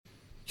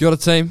Kia Ora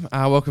Team,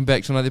 welcome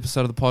back to another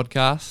episode of the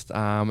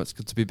podcast. It's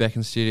good to be back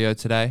in studio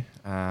today.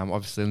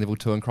 Obviously in level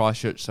 2 in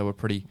Christchurch, so we're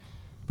pretty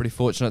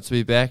fortunate to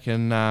be back.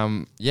 And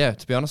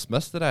to be honest,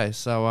 missed today.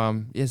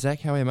 So Zach,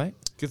 how are you, mate?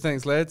 Good,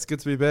 thanks, lads. Good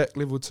to be back,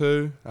 level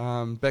 2.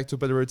 Back to a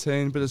bit of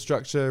routine, bit of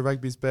structure.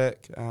 Rugby's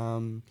back.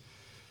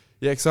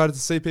 Excited to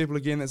see people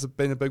again. It's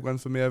been a big one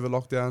for me over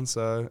lockdown,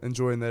 so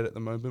enjoying that at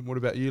the moment. What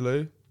about you,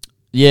 Lou?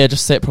 Yeah,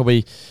 just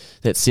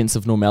that sense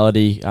of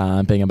normality,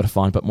 being able to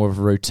find a bit more of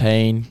a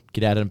routine,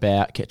 get out and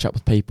about, catch up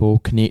with people,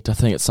 connect. I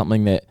think it's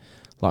something that,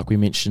 like we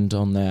mentioned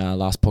on our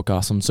last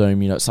podcast on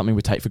Zoom, it's something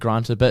we take for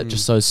granted a bit,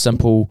 just those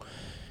simple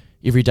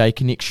everyday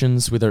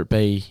connections, whether it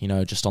be,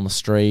 just on the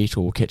street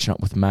or catching up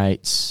with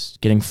mates,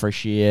 getting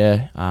fresh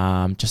air,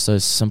 just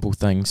those simple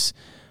things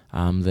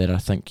that I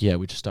think,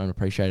 we just don't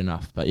appreciate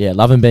enough. But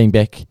loving being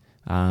back,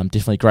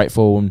 definitely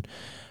grateful, and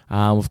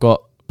we've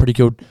got pretty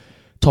good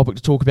topic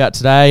to talk about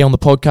today on the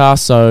podcast.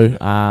 So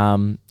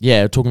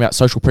talking about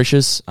social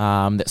pressures,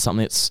 that's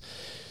something that's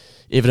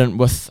evident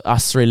with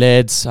us three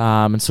lads,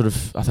 and sort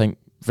of I think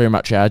very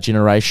much our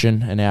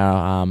generation and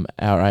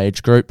our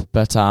age group,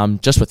 but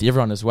just with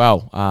everyone as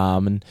well,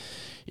 and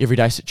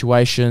everyday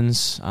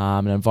situations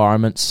and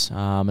environments,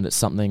 and it's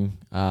something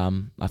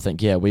I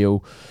think we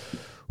all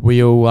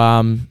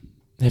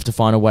have to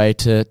find a way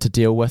to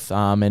deal with,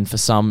 and for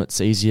some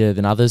it's easier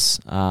than others.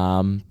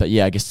 But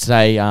I guess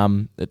today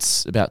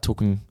it's about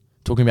talking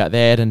about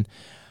that, and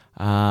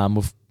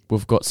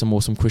we've got some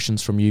awesome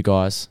questions from you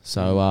guys.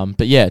 So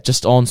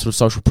just on sort of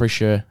social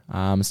pressure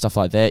and stuff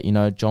like that,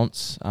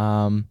 Johns,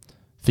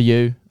 for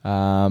you,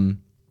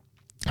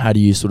 how do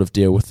you sort of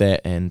deal with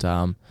that, and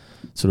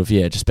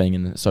just being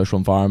in the social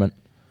environment?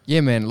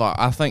 Yeah, man,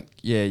 I think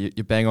you're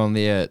bang on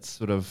there. It's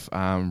sort of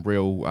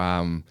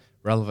real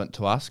relevant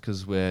to us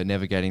because we're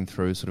navigating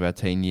through sort of our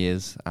teen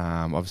years,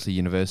 obviously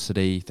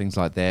university, things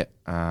like that,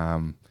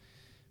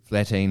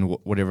 flatteen,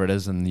 whatever it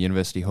is in the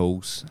university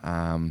halls.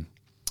 And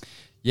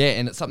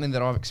it's something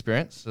that I've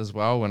experienced as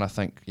well, and I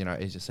think,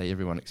 as you say,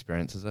 everyone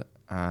experiences it.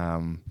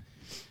 And,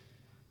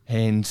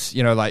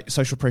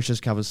 social pressures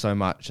covers so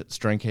much. It's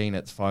drinking,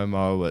 it's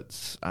FOMO,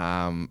 it's,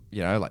 as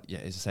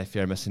you say,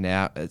 fear of missing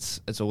out.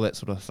 It's all that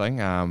sort of thing,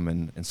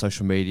 and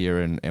social media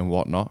and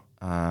whatnot.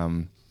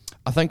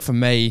 I think for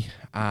me,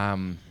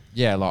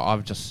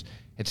 I've just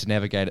had to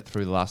navigate it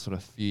through the last sort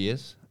of few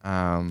years.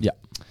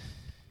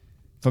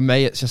 For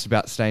me, it's just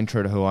about staying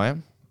true to who I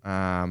am,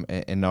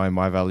 and knowing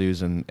my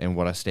values and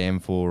what I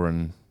stand for,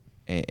 and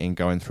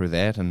going through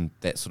that, and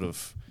that sort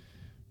of,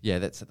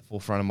 that's at the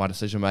forefront of my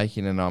decision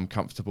making, and I'm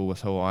comfortable with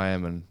who I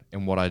am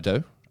and what I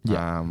do.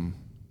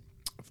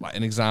 Like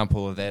an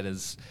example of that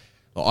is,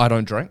 I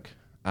don't drink.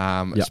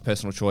 It's a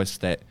personal choice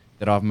that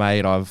I've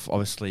made. I've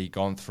obviously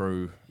gone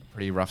through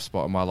pretty rough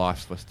spot in my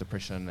life with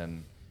depression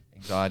and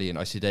anxiety and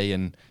OCD,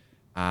 and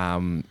I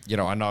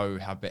know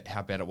how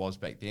bad it was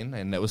back then,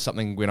 and it was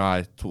something when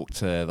I talked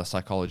to the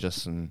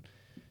psychologists and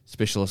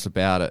specialists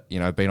about it,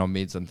 being on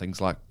meds and things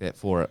like that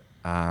for it,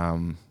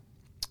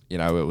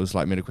 it was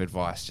like medical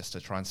advice just to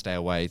try and stay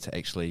away to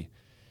actually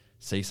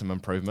see some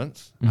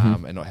improvements,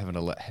 and not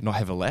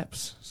have a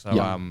lapse. So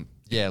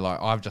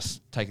I've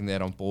just taken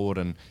that on board,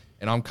 and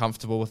I'm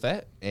comfortable with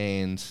that,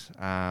 and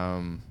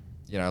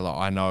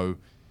I know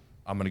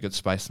I'm in a good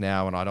space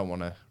now, and I don't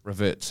want to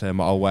revert to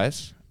my old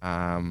ways.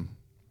 As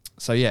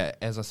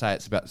I say,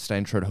 it's about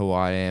staying true to who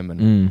I am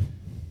and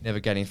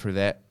navigating through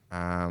that.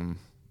 I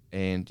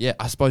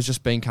suppose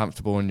just being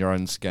comfortable in your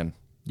own skin.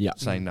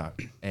 Saying no.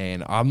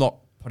 And I'm not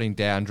putting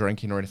down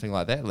drinking or anything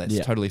like that. That's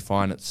totally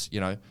fine. It's,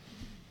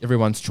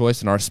 everyone's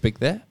choice, and I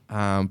respect that.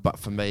 But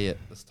for me at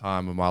this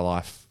time in my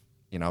life,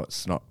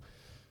 it's not,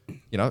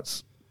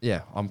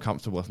 I'm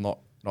comfortable with not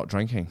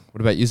drinking.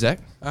 What about you, Zach?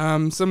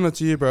 Similar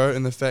to you, bro,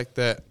 in the fact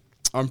that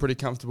I'm pretty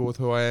comfortable with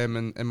who I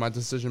am and my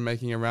decision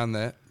making around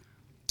that.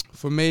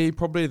 For me,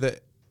 probably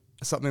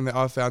something that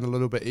I've found a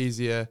little bit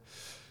easier,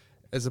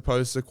 as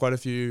opposed to quite a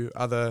few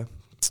other,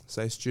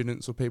 say,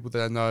 students or people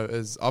that I know,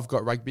 is I've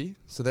got rugby.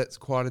 So that's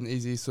quite an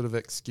easy sort of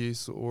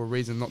excuse or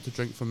reason not to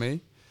drink for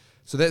me.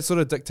 So that sort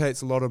of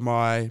dictates a lot of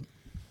my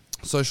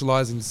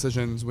socialising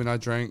decisions when I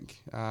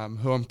drink,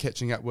 who I'm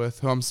catching up with,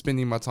 who I'm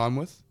spending my time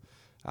with.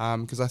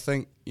 Because I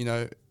think,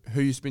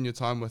 who you spend your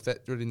time with,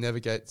 that really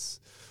navigates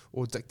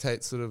or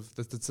dictates sort of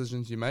the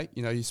decisions you make.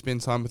 You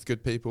spend time with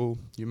good people,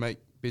 you make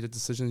better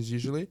decisions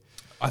usually.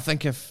 I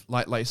think if,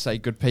 like you say,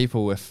 good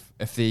people, if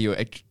they're your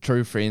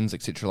true friends,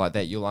 etc., like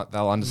that,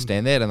 they'll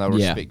understand that, and they'll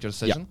respect your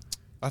decision.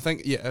 I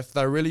think, if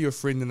they're really your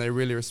friend and they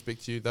really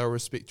respect you, they'll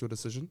respect your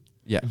decision.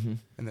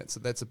 And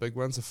that's a big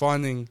one. So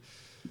finding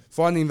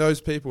those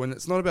people, and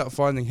it's not about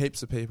finding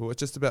heaps of people, it's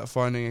just about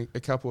finding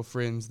a couple of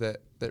friends that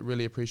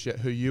really appreciate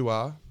who you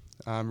are,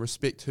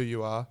 respect who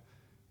you are,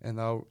 and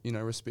they'll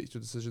respect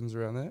your decisions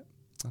around that.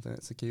 I think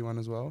that's a key one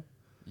as well.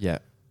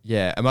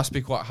 It must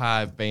be quite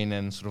hard being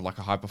in sort of like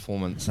a high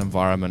performance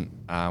environment,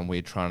 where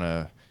you're trying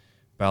to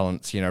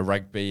balance,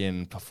 rugby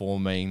and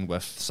performing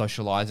with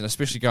socialising,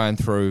 especially going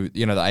through,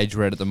 the age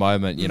we're at the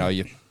moment.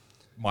 You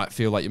might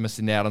feel like you're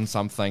missing out on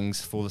some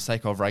things for the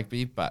sake of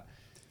rugby, but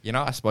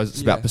I suppose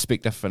it's Yeah. about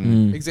perspective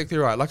and Exactly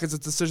right. Like, it's a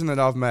decision that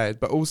I've made,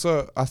 but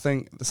also I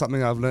think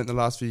something I've learned the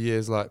last few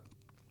years, like,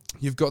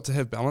 you've got to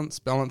have balance.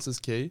 Balance is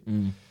key.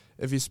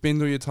 If you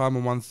spend all your time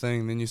on one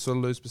thing, then you sort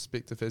of lose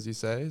perspective, as you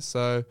say.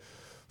 So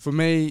for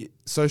me,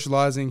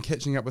 socializing,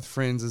 catching up with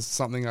friends is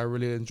something I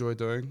really enjoy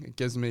doing. It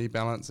gives me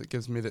balance. It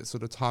gives me that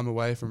sort of time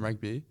away from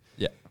rugby.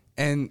 Yeah.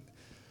 And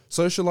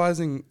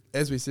socializing,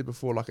 as we said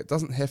before, like, it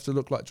doesn't have to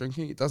look like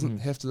drinking. It doesn't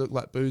have to look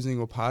like boozing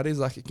or parties.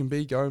 Like, it can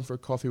be going for a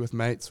coffee with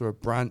mates or a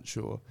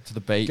brunch or to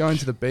the beach. going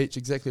to the beach.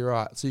 Exactly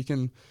right. So you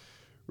can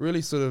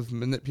really sort of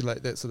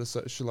manipulate that sort of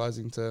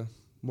socializing to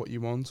what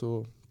you want.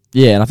 Or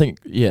Yeah, and I think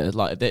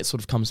like that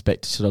sort of comes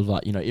back to sort of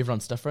like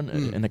everyone's different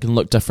and it can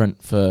look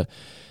different for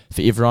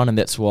everyone, and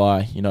that's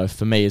why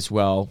for me as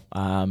well,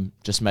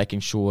 just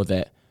making sure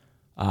that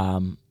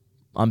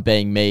I'm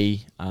being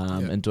me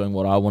and doing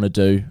what I want to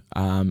do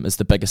is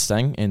the biggest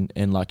thing,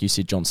 and like you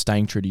said, John,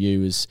 staying true to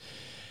you is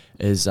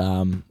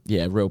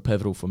real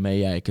pivotal for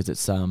me, because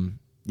it's at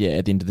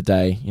the end of the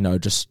day,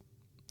 just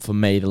for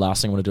me, the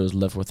last thing I want to do is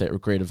live with that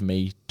regret of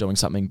me doing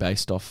something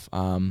based off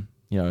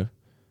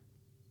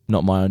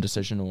not my own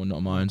decision or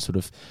not my own sort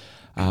of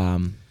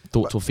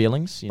thoughts or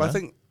feelings. But I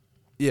think,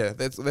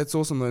 that's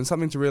awesome. And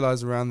something to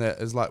realize around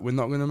that is, like, we're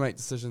not going to make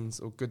decisions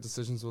or good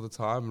decisions all the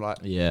time. Like,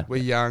 we're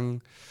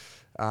young.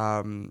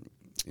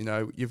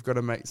 You've got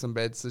to make some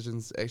bad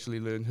decisions to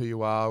actually learn who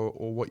you are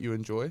or what you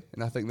enjoy.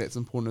 And I think that's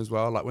important as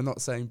well. Like, we're not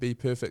saying be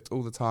perfect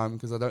all the time,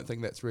 because I don't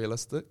think that's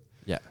realistic.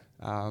 Yeah.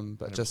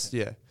 But 100%. Just,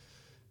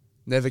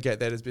 navigate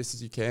that as best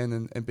as you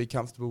can and be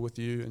comfortable with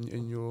you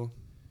and your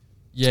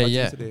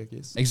identity, I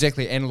guess.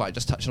 Exactly. And like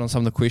just touching on some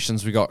of the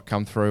questions we got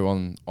come through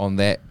on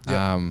that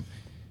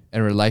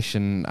in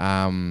relation,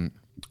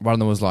 one of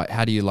them was like,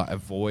 how do you like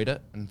avoid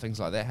it and things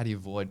like that? How do you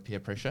avoid peer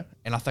pressure?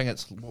 And I think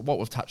it's what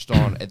we've touched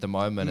on at the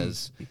moment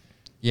is,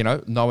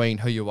 knowing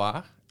who you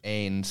are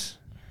and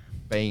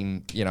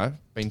being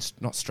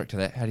not strict to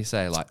that. How do you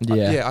say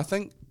I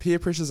think peer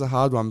pressure is a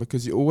hard one,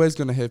 because you're always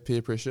going to have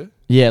peer pressure.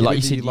 Yeah, like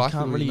you said, you like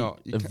can't really you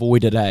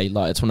avoid it,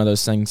 Like, it's one of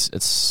those things,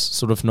 it's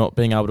sort of not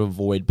being able to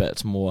avoid, but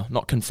it's more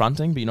not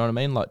confronting, but you know what I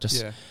mean? Like,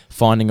 just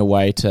finding a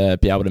way to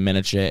be able to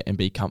manage it and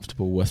be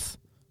comfortable with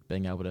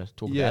being able to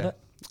talk about it.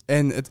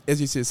 And it, as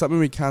you said, something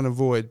we can't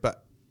avoid,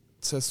 but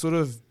to sort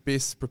of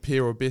best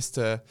prepare or best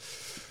to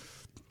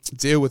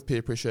deal with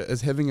peer pressure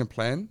is having a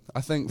plan. I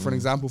think, for an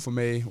example, for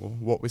me, or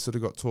what we sort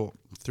of got taught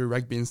through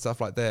rugby and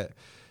stuff like that,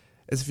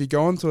 is if you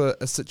go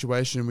into a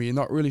situation where you're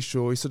not really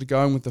sure, you're sort of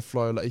going with the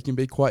flow, like, you can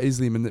be quite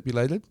easily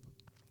manipulated.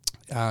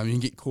 You can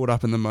get caught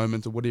up in the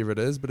moment or whatever it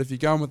is. But if you're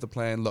going with the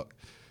plan, look,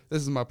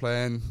 this is my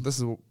plan, this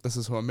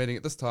is who I'm meeting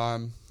at this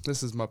time,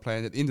 this is my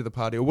plan at the end of the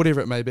party, or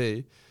whatever it may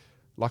be,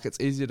 like,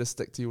 it's easier to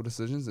stick to your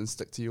decisions and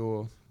stick to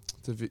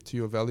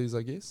your values,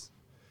 I guess.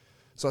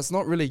 So it's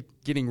not really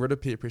getting rid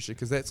of peer pressure,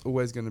 because that's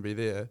always going to be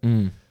there.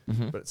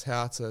 But it's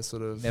how to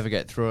sort of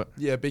navigate through it.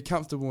 Yeah, be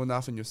comfortable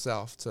enough in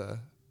yourself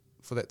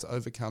for that to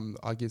overcome,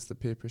 I guess, the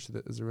peer pressure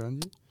that is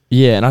around you.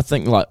 Yeah, and I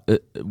think, like,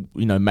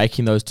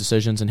 making those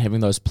decisions and having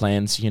those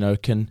plans,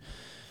 can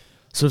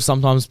sort of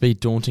sometimes be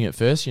daunting at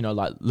first,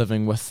 like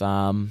living with,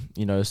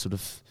 sort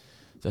of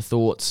the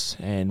thoughts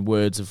and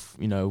words of,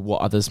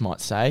 what others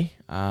might say.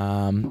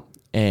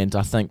 And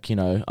I think,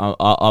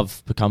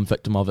 I've become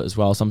victim of it as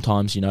well.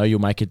 Sometimes, you'll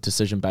make a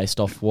decision based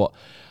off what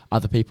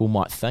other people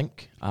might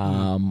think,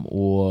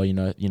 or,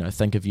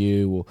 think of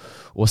you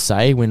or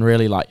say, when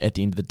really, like, at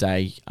the end of the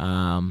day,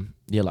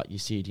 like you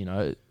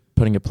said,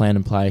 putting a plan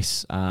in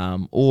place,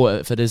 or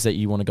if it is that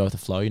you want to go with the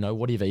flow,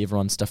 whatever,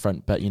 everyone's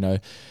different, but,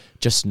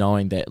 just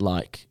knowing that,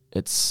 like,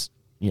 it's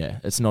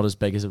not as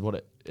big as what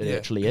it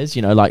actually is,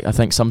 like, I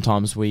think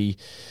sometimes we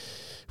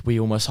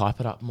almost hype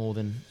it up more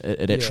than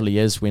it actually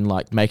is, when,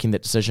 like, making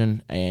that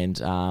decision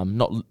and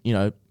not,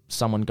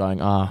 someone going,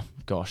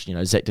 gosh,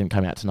 Zach didn't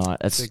come out tonight.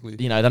 It's, exactly.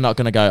 They're not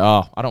going to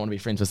go, I don't want to be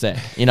friends with Zach.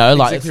 Like,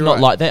 exactly it's not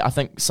like that. I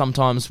think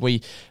sometimes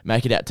we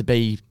make it out to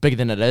be bigger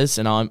than it is,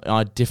 and I'm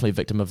definitely a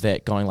victim of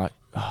that, going like,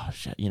 oh,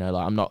 shit,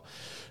 like, I'm not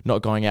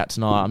going out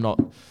tonight, I'm not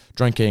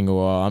drinking,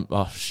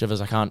 or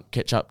shivers, I can't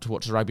catch up to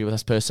watch the rugby with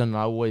this person. And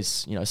I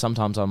always,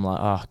 sometimes I'm like,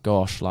 oh,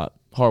 gosh, like,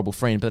 horrible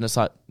friend, but then it's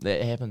like,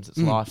 that happens, it's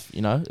life,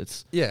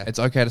 it's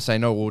okay to say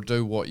no, or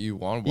do what you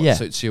want, what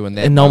suits you in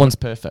that and no moment. one's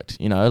perfect,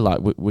 like,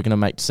 we're going to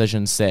make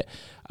decisions that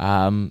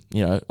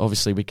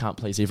obviously we can't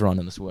please everyone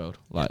in this world,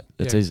 like,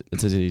 it's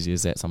as easy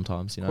as that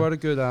sometimes. Quite a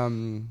good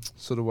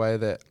sort of way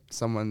that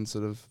someone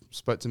sort of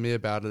spoke to me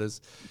about it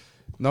is,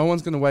 no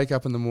one's going to wake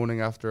up in the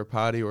morning after a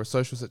party or a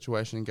social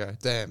situation and go,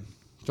 damn,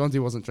 Jonty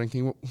wasn't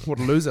drinking, what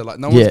a loser. Like,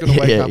 no one's going to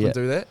wake up and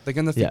do that. They're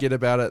going to forget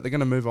about it. They're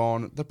going to move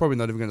on. They're probably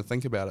not even going to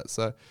think about it.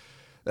 So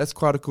that's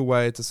quite a cool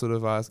way to sort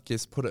of, I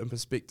guess, put it in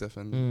perspective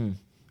and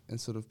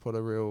sort of put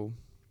a real...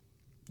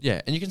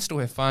 Yeah, and you can still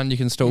have fun. You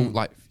can still,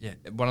 one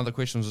of the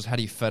questions was, how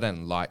do you fit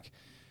in? Like,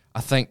 I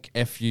think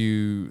if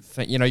you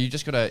think,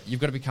 you've got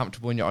to be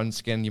comfortable in your own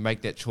skin. You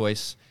make that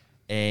choice.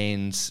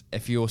 And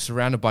if you're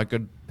surrounded by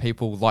good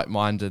people,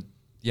 like-minded,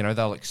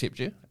 they'll accept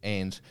you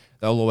and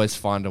they'll always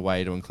find a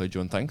way to include you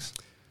in things.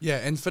 Yeah,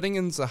 and fitting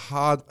in's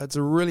it's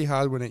a really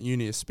hard one at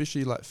uni,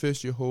 especially like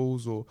first year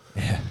halls or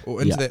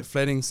into that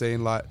flatting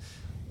scene. Like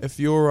if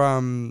you're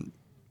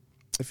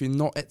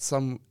not at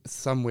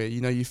somewhere,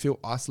 you feel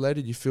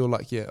isolated, you feel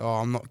like,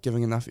 I'm not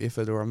giving enough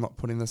effort, or I'm not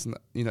putting this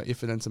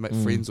effort in to make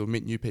friends or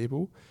meet new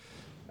people.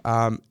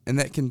 And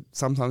that can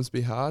sometimes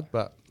be hard,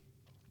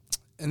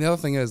 and the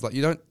other thing is, like,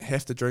 you don't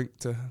have to drink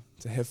to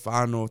have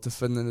fun or to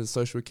fit in a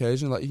social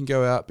occasion. Like, you can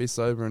go out, be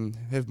sober, and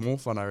have more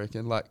fun, I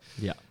reckon. Like,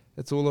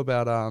 it's all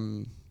about,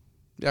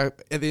 at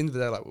the end of the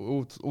day, like,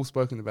 we're all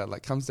spoken about,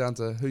 like, comes down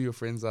to who your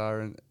friends are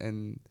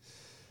and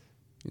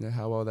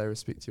how well they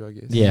respect you, I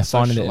guess. Yeah,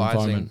 finding that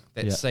environment.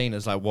 That scene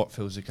is like, what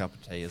fills your cup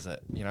of tea? Is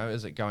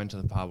it going to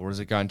the pub, or is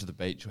it going to the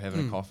beach or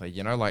having a coffee?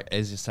 Like,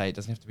 as you say, it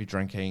doesn't have to be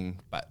drinking,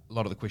 but a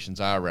lot of the questions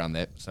are around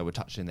that, so we're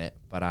touching that.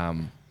 But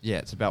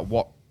it's about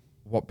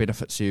what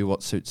benefits you,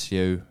 what suits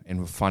you,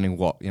 and finding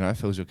what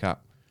fills your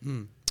cup.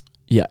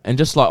 Yeah, and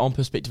just like on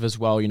perspective as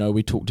well,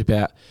 we talked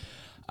about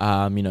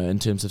in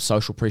terms of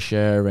social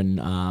pressure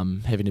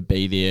and having to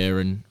be there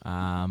and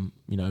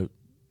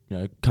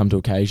come to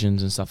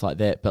occasions and stuff like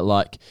that, but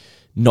like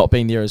not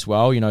being there as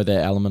well, that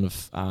element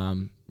of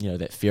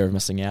that fear of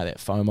missing out, that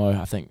FOMO,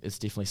 I think is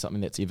definitely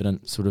something that's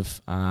evident sort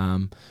of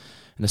in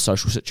a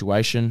social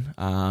situation.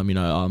 I'm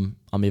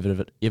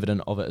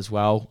evident of it as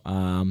well.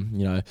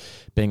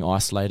 Being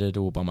isolated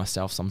or by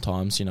myself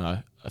sometimes,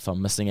 if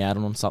I'm missing out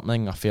on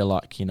something, I feel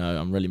like,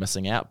 I'm really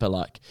missing out. But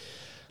like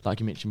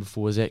you mentioned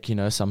before, Zach,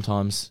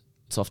 sometimes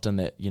it's often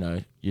that,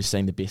 you're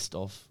seeing the best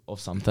of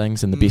some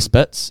things and the best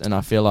bits. And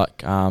I feel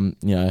like,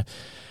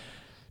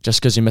 just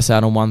because you miss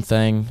out on one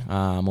thing,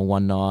 or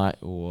one night,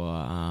 or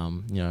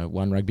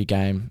one rugby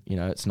game,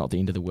 it's not the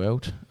end of the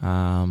world.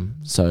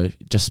 So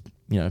just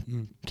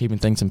keeping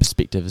things in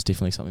perspective is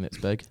definitely something that's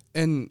big.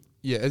 And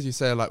as you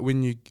say, like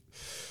when you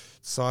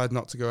decide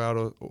not to go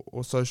out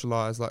or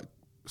socialise, like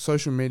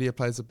social media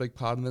plays a big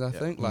part in it. I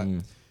think, like.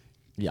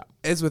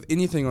 As with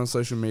anything on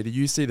social media,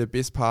 you see the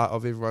best part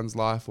of everyone's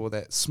life, or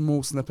that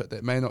small snippet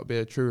that may not be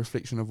a true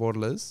reflection of what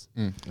it is.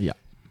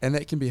 And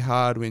that can be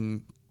hard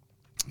when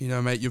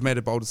mate, you've made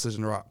a bold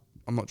decision, right?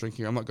 I'm not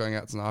drinking, I'm not going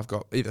out tonight, I've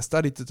got either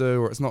study to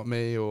do, or it's not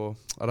me, or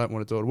I don't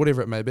want to do it,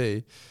 whatever it may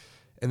be.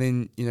 And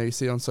then, you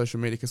see on social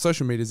media, because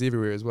social media is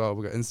everywhere as well.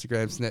 We've got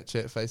Instagram,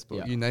 Snapchat,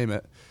 Facebook, you name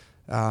it.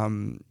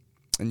 And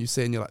you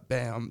see and you're like,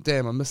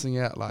 damn, I'm missing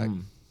out. Like,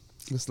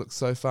 this looks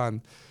so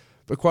fun.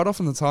 But quite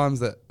often the times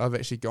that I've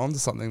actually gone to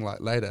something like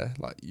later,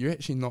 like, you're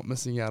actually not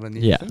missing out on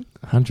anything. Yeah,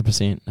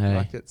 100%. Hey.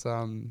 Like, it's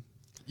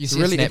you see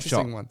a really a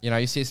interesting snapshot. one.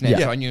 You see a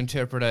snapshot and you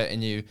interpret it,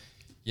 and you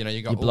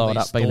got blow all it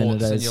these up bigger than it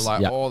thoughts, and is. you're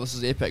like, oh, this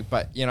is epic.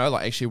 But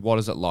like, actually, what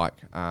is it like?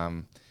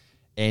 And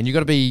you got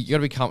to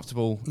be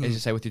comfortable, as you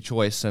say, with your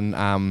choice. And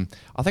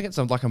I think it's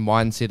like a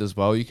mindset as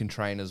well. You can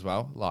train as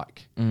well.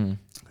 Like, it's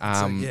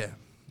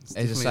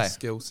as you definitely say, a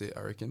skill set,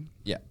 I reckon.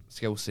 Yeah,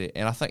 skill set.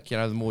 And I think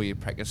the more you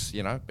practice,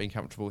 being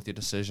comfortable with your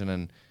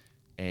decision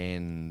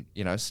and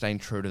staying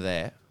true to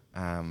that,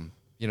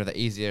 the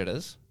easier it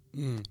is.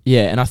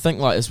 Yeah, and I think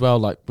like as well,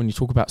 like when you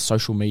talk about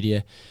social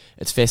media,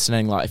 it's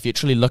fascinating. Like if you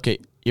actually look at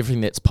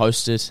everything that's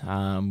posted,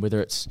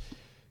 whether it's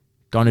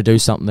going to do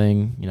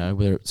something,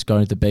 whether it's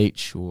going to the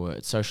beach or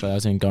it's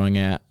socialising, going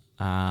out,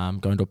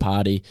 going to a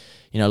party,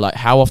 like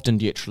how often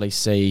do you actually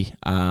see,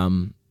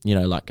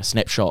 like a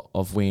snapshot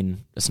of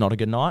when it's not a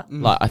good night?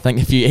 Like I think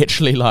if you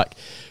actually like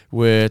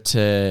were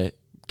to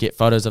get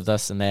photos of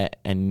this and that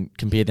and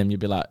compare them, you'd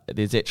be like,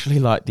 there's actually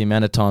like the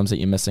amount of times that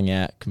you're missing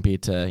out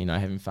compared to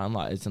having fun.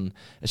 Like it's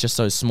just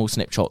those small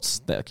snapshots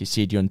that, like you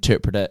said, you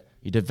interpret it,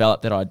 you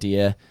develop that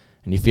idea,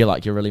 and you feel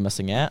like you're really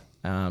missing out,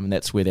 and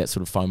that's where that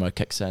sort of FOMO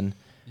kicks in.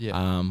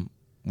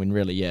 When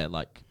really,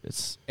 like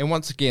it's. And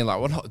once again, like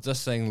we're not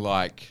just saying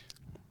like,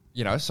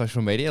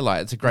 social media,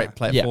 like it's a great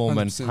platform,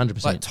 100%. and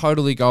 100%. like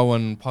totally go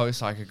and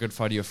post like a good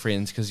photo of your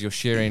friends because you're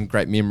sharing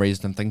great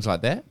memories and things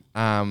like that.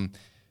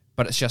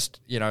 But it's just,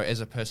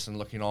 as a person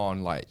looking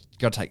on, like, you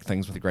got to take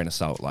things with a grain of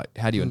salt. Like,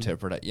 how do you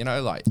interpret it?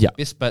 Like,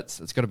 best bits,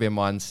 it's got to be a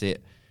mindset.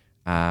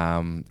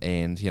 And,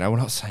 we're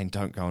not saying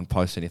don't go and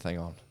post anything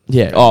on.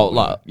 Yeah.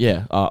 I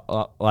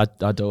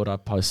do it. I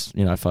post,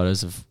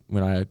 photos of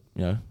when I,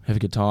 have a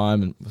good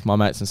time and with my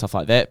mates and stuff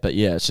like that. But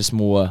yeah, it's just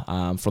more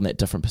from that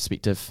different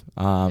perspective.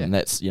 And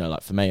that's,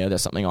 like for me,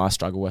 that's something I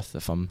struggle with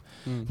if I'm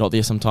not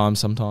there sometimes.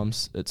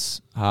 Sometimes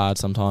it's hard,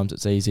 sometimes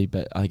it's easy.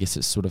 But I guess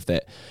it's sort of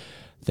that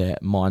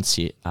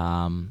mindset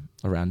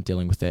around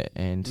dealing with that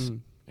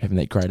and having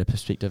that greater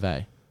perspective,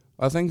 eh?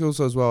 I think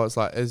also as well, it's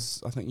like,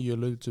 as I think you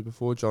alluded to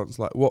before, John, it's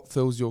like what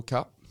fills your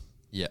cup.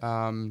 Yeah.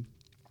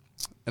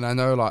 And I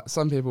know like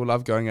some people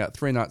love going out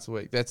 3 nights a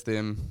week. That's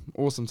them.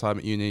 Awesome time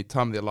at uni,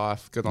 time of their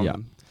life, good on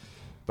them.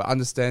 But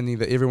understanding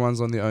that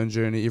everyone's on their own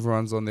journey,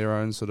 everyone's on their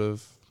own sort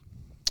of,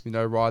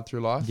 ride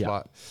through life. Yeah.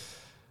 Like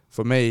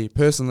for me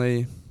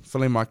personally,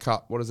 filling my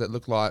cup, what does that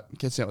look like?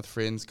 Catching out with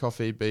friends,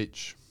 coffee,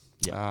 beach.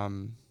 Yeah.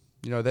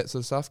 That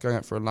sort of stuff, going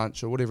out for a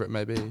lunch or whatever it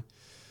may be.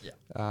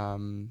 Yeah.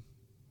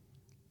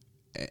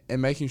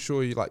 And making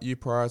sure you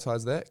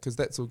prioritise that, because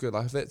that's all good.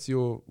 Like if that's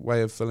your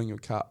way of filling your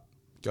cup,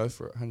 go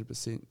for it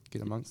 100%,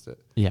 get amongst it.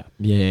 Yeah,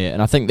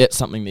 and I think that's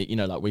something that,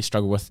 like we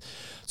struggle with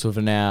sort of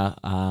in our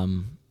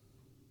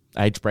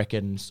age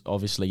bracket, and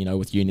obviously,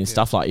 with uni and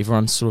stuff, like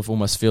everyone sort of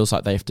almost feels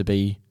like they have to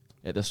be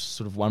at this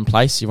sort of one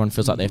place. Everyone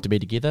feels like they have to be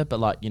together, but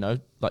like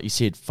you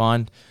said,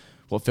 find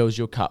what fills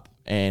your cup,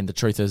 and the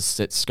truth is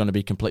it's going to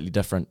be completely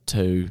different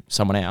to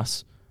someone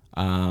else,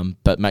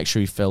 but make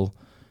sure you fill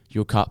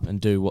your cup and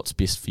do what's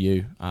best for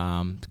you,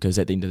 because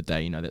at the end of the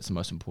day, that's the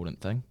most important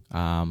thing,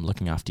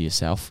 looking after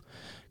yourself,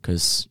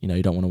 because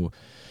you don't want to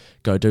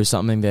go do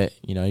something that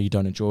you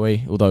don't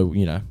enjoy, although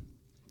you are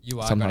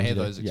going to have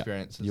those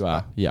experiences. You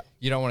are, yeah.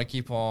 You don't want to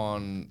keep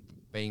on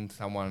being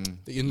someone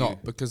that you're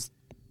not, because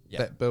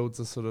that builds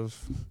a sort of,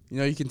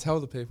 you can tell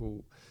the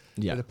people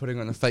that are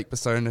putting on a fake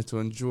persona to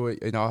enjoy.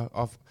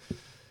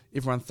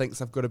 Everyone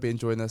thinks I've got to be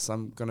enjoying this.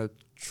 I'm going to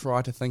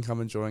try to think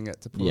I'm enjoying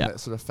it to put on that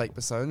sort of fake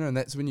persona, and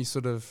that's when you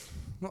sort of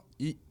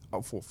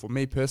for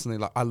me personally,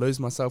 like I lose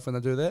myself when I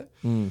do that.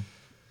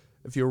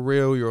 If you're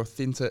real, you're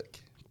authentic,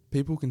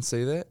 people can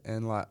see that,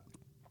 and like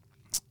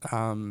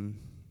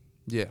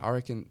I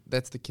reckon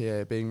that's the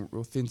key, being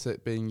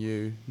authentic, being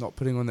you, not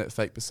putting on that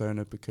fake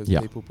persona because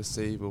people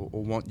perceive or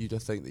want you to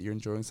think that you're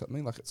enjoying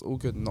something. Like, it's all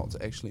good not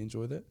to actually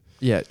enjoy that.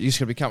 Yeah, you just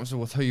got to be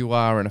comfortable with who you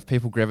are, and if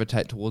people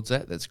gravitate towards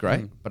that, that's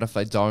great. But if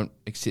they don't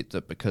accept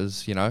it,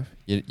 because, you're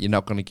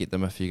not going to get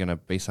them if you're going to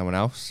be someone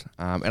else.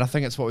 And I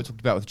think it's what we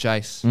talked about with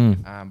Jace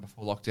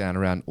before lockdown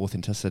around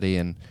authenticity,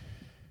 and,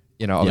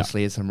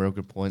 obviously he had some real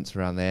good points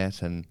around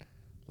that, and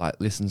like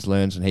lessons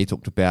learned, and he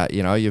talked about,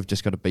 you've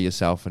just got to be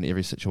yourself in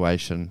every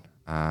situation.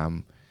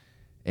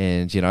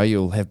 And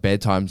you'll have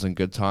bad times and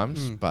good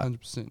times, but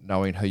 100%.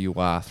 Knowing who you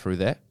are through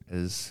that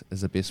is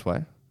the best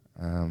way.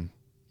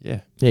 You're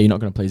not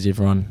going to please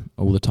everyone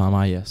all the time,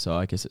 are you? So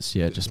I guess it's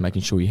just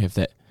making sure you have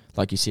that,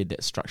 like you said,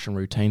 that structure and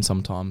routine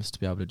sometimes to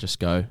be able to just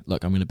go,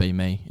 look, I'm going to be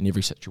me in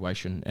every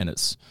situation, and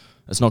it's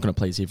not going to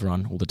please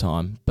everyone all the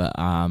time, but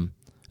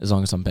as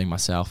long as I'm being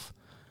myself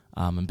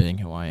and being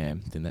who I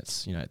am, then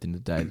that's, at the end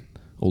of the day,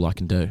 all I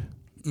can do.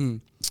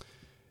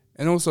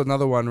 And also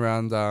another one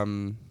around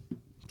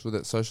sort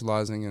of that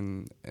socialising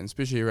and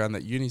especially around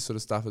that uni sort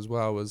of stuff as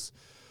well was,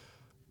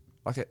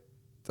 like, it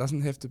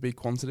doesn't have to be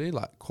quantity,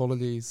 like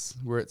quality's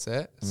where it's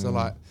at. So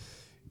like,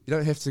 you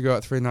don't have to go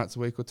out 3 nights a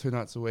week or 2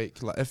 nights a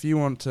week. Like, if you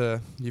want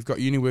to, you've got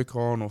uni work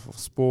on or for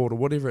sport or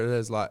whatever it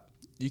is, like,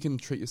 you can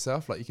treat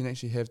yourself. Like, you can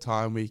actually have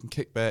time where you can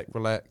kick back,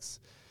 relax.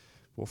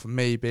 Well, for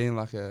me, being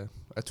like a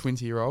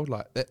 20-year-old,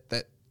 like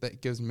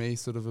that gives me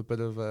sort of a bit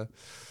of a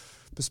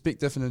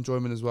perspective and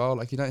enjoyment as well.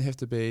 Like, you don't have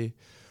to be,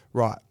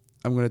 right,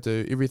 I'm going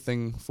to do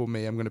everything for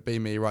me, I'm going to be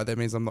me, right? That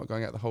means I'm not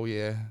going out the whole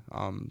year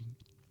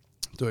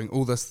doing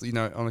all this,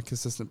 on a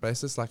consistent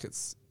basis. Like,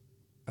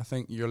 I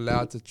think you're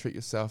allowed to treat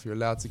yourself, you're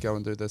allowed to go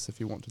and do this if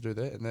you want to do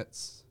that, and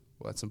that's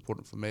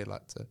important for me,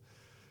 like, to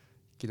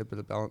get a bit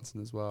of balance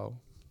in as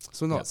well.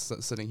 So we're not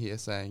sitting here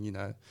saying,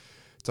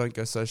 don't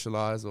go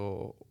socialise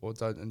or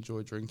don't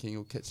enjoy drinking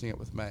or catching up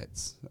with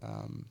mates,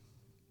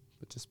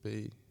 but just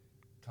be...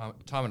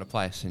 Time and a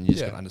place, and you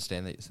just got to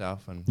understand that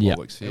yourself and what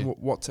works for you. And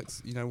what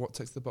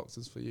ticks the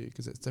boxes for you,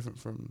 because it's different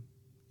from,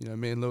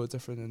 me and Lou are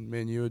different, and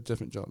me and you are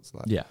different, Johns.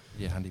 Like,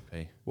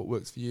 100p. What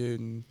works for you,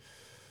 and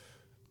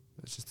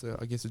it's just,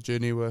 I guess, a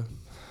journey we're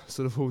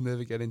sort of all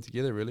navigating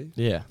together, really.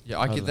 Yeah,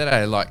 I get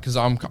that. Like, because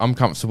I'm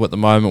comfortable at the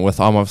moment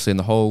with, I'm obviously in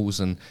the halls,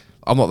 and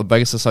I'm not the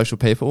biggest of social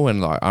people, and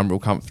like I'm real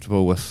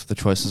comfortable with the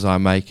choices I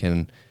make,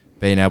 and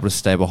being able to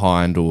stay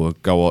behind or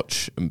go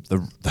watch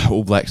the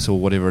All Blacks or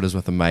whatever it is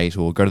with a mate,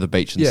 or go to the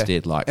beach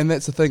instead. Like, and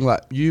that's the thing,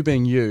 like, you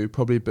being you,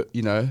 probably, but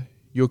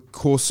your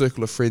core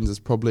circle of friends is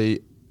probably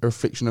a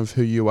reflection of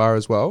who you are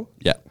as well.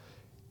 Yeah.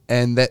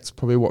 And that's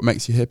probably what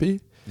makes you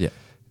happy. Yeah.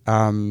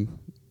 And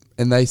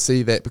they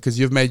see that because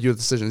you've made your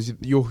decisions.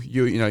 You're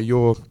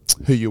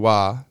who you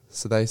are,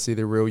 so they see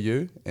the real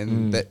you,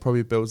 and that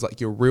probably builds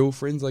like your real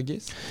friends, I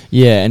guess.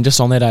 Yeah, and just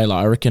on that, like,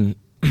 I reckon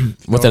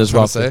with that as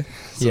well. I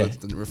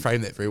didn't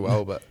reframe that very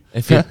well, but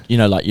if you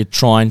like, you're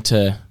trying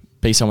to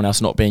be someone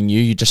else, not being you,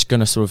 you're just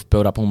gonna sort of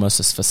build up almost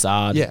this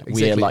facade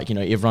where, like,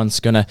 everyone's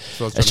gonna.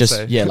 It's just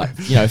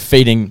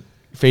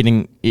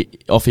feeding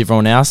it off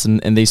everyone else,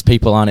 and these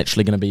people aren't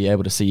actually going to be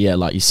able to see,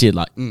 like you said,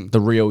 like the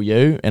real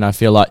you. And I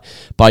feel like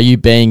by you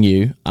being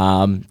you,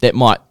 that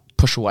might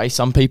push away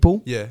some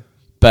people. Yeah.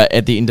 But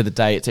at the end of the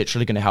day, it's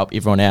actually going to help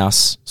everyone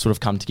else sort of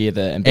come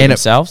together and be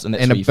themselves. And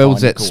it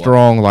builds that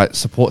strong, like,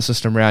 support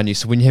system around you.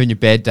 So when you're having your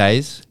bad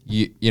days,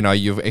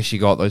 you've actually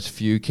got those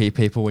few key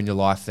people in your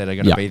life that are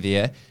going to be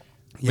there.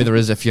 Whether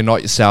it's if you're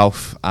not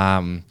yourself,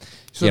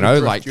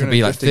 like, could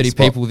be like 30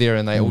 people there,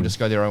 and they all just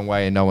go their own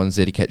way, and no one's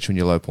there to catch you in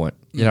your low point.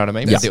 You know what I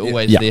mean? But they're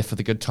always there for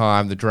the good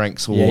time, the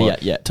drinks, or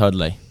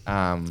totally.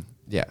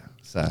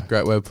 So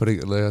great way of putting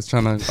it, Lou. I was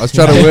trying to word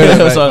it,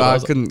 mate, but I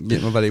couldn't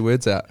get my bloody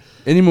words out.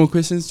 Any more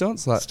questions, John?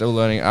 Like, still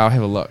learning. I'll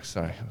have a look.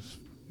 Sorry, I was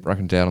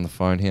broken down on the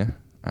phone here.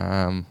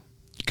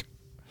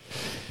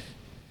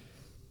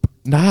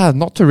 Nah,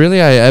 not too really.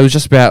 It was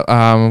just about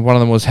one of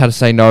them was how to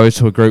say no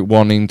to a group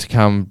wanting you to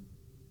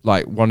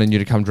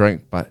come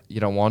drink, but you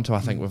don't want to.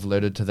 I think we've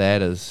alluded to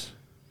that as,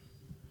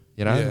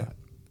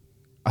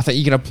 I think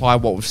you can apply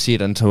what we've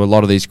said into a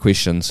lot of these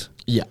questions.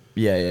 Yeah.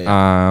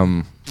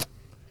 Yeah,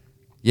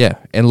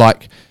 and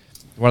like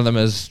one of them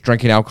is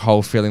drinking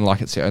alcohol, feeling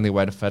like it's the only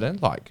way to fit in.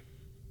 Like,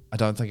 I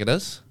don't think it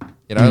is.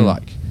 You know,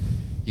 like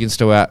you can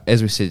still out,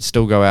 as we said,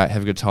 still go out,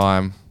 have a good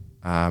time,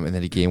 and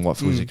then again, what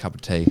fills your cup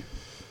of tea.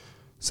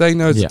 Saying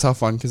no is a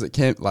tough one because it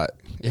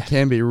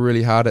can be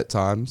really hard at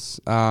times.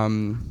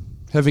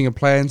 Having a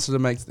plan sort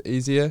of makes it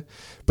easier,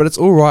 but it's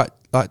all right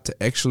like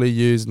to actually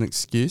use an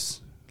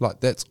excuse. Like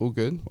that's all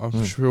good.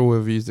 I'm sure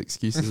we've used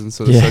excuses in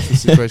sort of social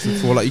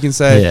situations before. Like you can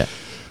say,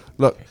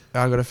 look,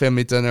 I've got a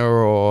family dinner,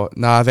 or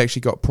no, I've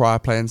actually got prior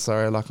plans.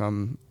 Sorry, like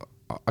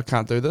I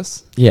can't do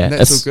this. Yeah, and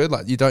that's all good.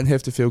 Like you don't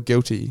have to feel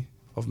guilty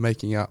of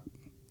making up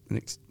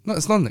no,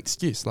 it's not an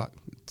excuse. Like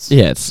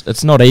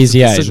it's not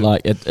easy.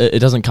 Like it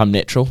doesn't come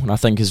natural, and I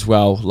think as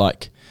well,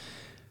 like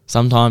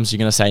sometimes you're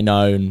gonna say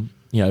no, and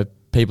you know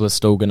people are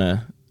still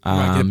gonna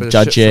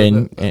judge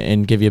you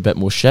and give you a bit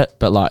more shit.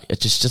 But like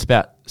it's just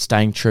about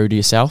staying true to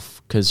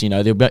yourself, because you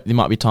know there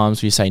might be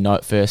times where you say no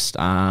at first,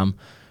 and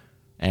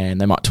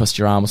they might twist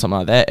your arm or something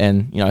like that.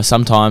 And you know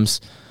sometimes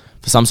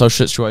for some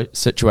social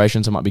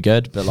situations it might be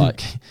good, but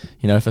like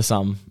you know for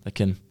some it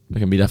can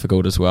be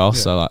difficult as well.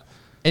 So like.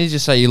 And you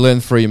just say you learn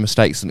through your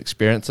mistakes and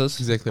experiences.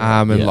 Exactly.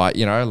 And like,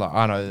 you know, like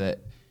I know that,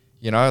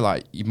 you know,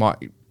 like you might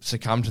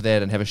succumb to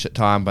that and have a shit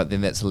time, but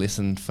then that's a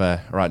lesson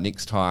for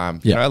next time.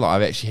 You know, like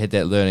I've actually had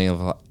that learning of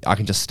like, I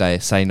can just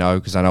say no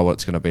because I know what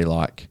it's going to be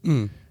like,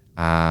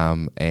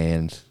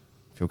 and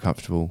feel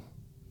comfortable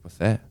with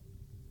that.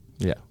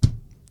 Yeah.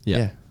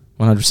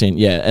 100%.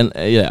 Yeah, and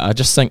I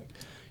just think,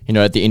 you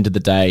know, at the end of the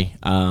day,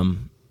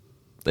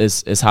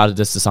 as hard as it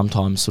is to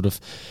sometimes sort of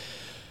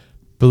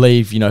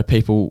believe, you know,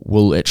 people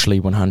will actually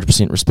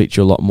 100% respect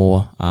you a lot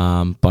more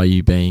by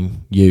you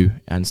being you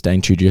and staying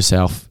true to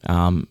yourself.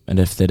 And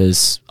if that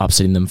is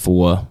upsetting them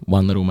for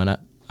 1 little minute,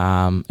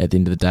 at the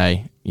end of the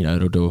day, you know,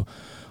 it'll do a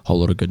whole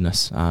lot of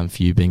goodness for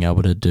you being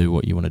able to do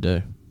what you want to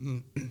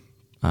do.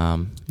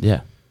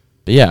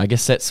 But yeah, I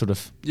guess that's sort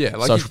of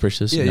like social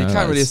pressures. Yeah, you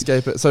can't really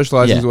escape it.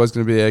 Socialising is always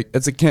going to be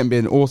it can be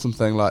an awesome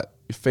thing. Like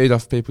you feed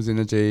off people's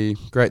energy,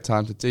 great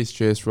time to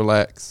de-stress,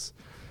 relax.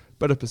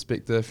 Bit of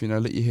perspective, you know,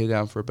 let your hair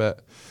down for a bit.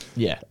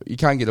 Yeah, you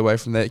can't get away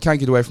from that. You can't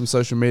get away from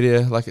social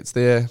media. Like it's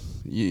there.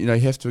 You know, you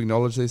have to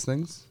acknowledge these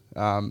things.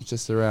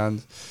 Just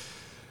around,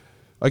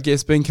 I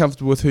guess, being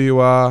comfortable with who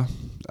you are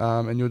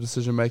and your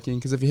decision making.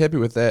 Because if you're happy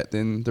with that,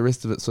 then the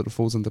rest of it sort of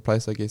falls into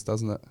place, I guess,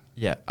 doesn't it?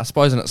 Yeah, I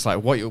suppose, and it's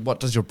like what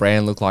does your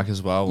brand look like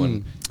as well?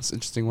 And it's an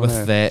interesting one.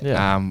 With that,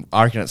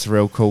 I reckon it's a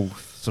real cool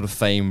sort of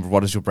theme. What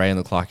does your brand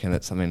look like? And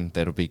it's something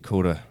that'll be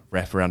cool to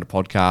wrap around a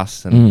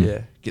podcast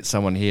and get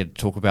someone here to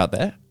talk about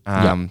that.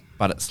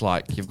 But it's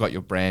like you've got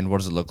your brand. What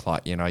does it look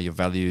like? You know, your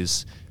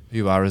values, who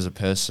you are as a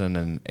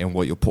person, and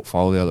what your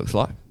portfolio looks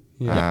like.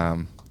 I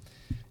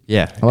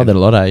like that a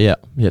lot. Yeah,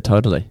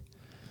 totally.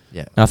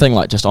 Yeah, and I think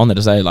like just on that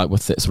to say, like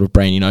with that sort of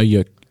brand, you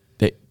know,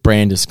 that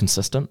brand is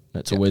consistent.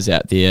 It's always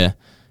out there. You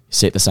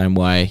see it the same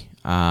way.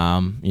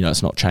 You know,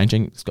 it's not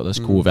changing. It's got those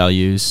core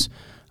values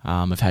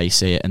of how you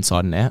see it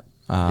inside and out.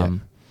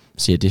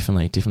 So yeah,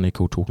 definitely a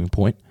cool talking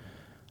point.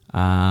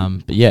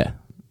 But yeah,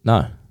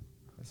 no,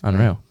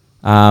 unreal.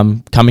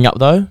 Coming up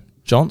though,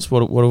 Johns,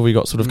 what have we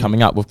got sort of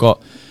coming up? We've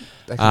got,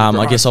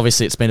 I guess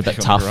obviously it's been a bit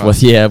tough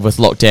with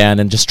lockdown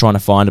and just trying to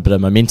find a bit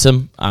of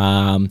momentum.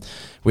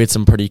 We had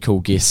some pretty cool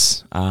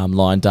guests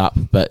lined up,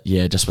 but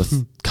yeah, just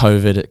with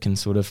COVID, it can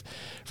sort of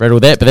rattle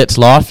that. But that's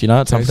life, you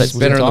know. It's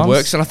better in the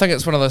works, and I think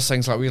it's one of those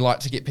things like we like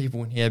to get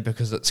people in here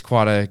because it's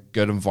quite a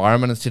good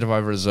environment instead of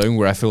over a Zoom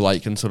where I feel like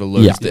you can sort of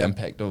lose the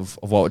impact of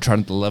what we're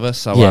trying to deliver.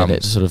 So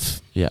that's sort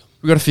of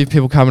we've got a few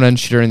people coming in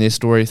sharing their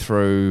story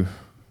through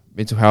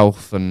mental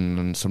health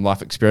and some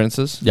life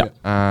experiences. We've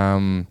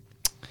got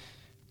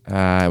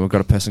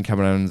a person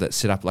coming in that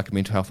set up like a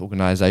mental health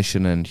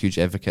organisation and huge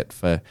advocate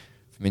for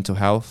mental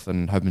health,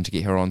 and hoping to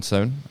get her on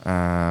soon.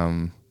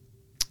 And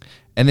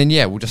then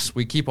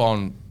we keep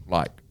on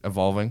like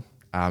evolving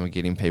and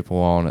getting people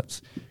on.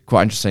 It's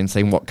quite interesting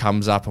seeing what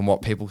comes up and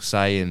what people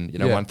say, and you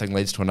know one thing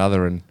leads to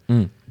another. And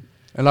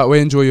like we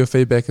enjoy your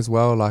feedback as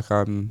well. Like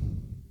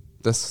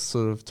this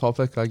sort of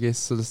topic, I guess,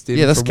 sort of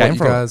stemmed from what you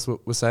guys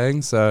were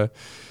saying. So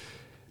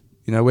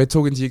you know, we're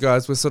talking to you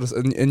guys. We're sort of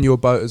in your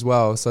boat as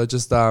well. So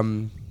just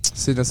send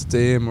us a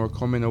DM or a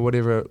comment or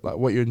whatever, like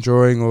what you're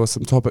enjoying or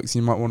some topics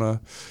you might want to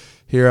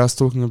hear us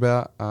talking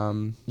about.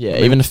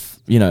 Even if,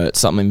 you know, it's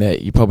something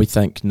that you probably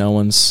think no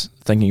one's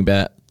thinking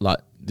about, like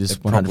there's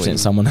 100%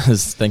 someone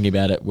is thinking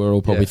about it. We're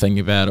all probably thinking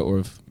about it or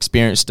have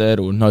experienced it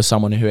or know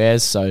someone who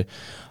has. So,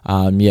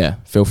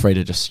 feel free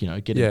to just, you know,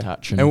 get in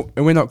touch. And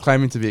we're not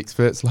claiming to be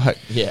experts. Like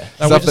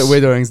stuff that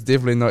we're doing is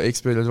definitely not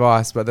expert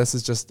advice, but this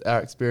is just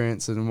our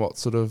experience and what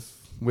sort of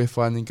we're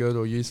finding good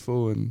or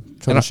useful and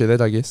trying to share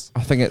that, I guess.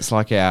 I think it's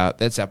like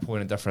that's our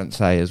point of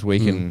difference, is we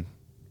can...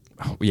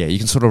 you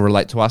can sort of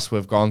relate to us.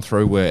 We've gone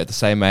through, we're at the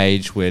same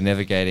age, we're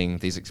navigating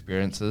these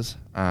experiences,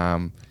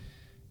 and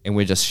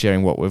we're just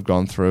sharing what we've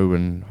gone through,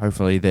 and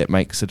hopefully that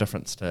makes a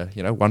difference to,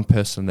 you know, one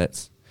person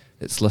that's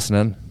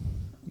listening.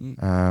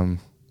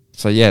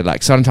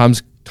 Like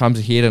sometimes times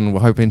ahead, and we're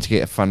hoping to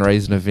get a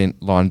fundraising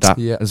event lined up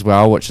Yeah. as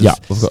well, which is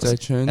we've got Stay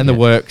tuned. in the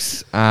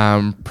works.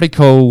 Pretty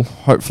cool.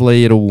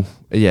 Hopefully it'll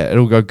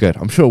go good.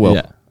 I'm sure it will.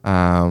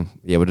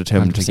 We're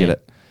determined to 100%.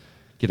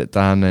 get it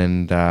done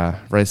and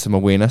raise some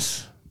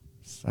awareness.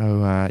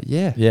 So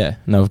Yeah.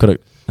 No, we've got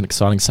an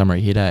exciting summer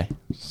ahead, eh?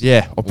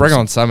 yeah. I'll bring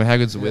Awesome. on summer. How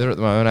good's the weather at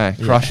the moment,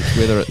 eh? Crush its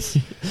weather. It's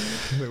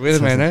The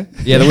weatherman, eh?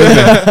 yeah, the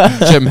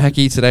weatherman. Jim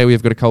Hickey today.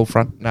 We've got a cold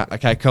front. Nah,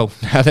 okay, cool.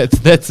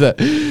 That's it.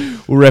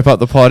 We'll wrap up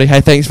the party. Hey,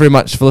 thanks very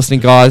much for listening,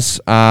 guys.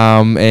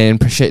 And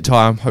appreciate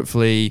time.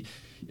 Hopefully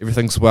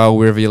everything's well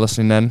wherever you're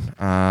listening in.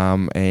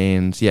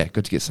 And yeah,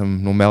 good to get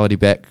some normality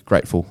back.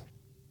 Grateful.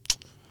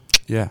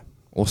 Yeah.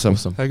 Awesome.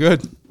 Hey,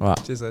 good. Right.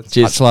 Cheers, lads.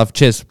 Cheers. Much love.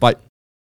 Cheers. Bye.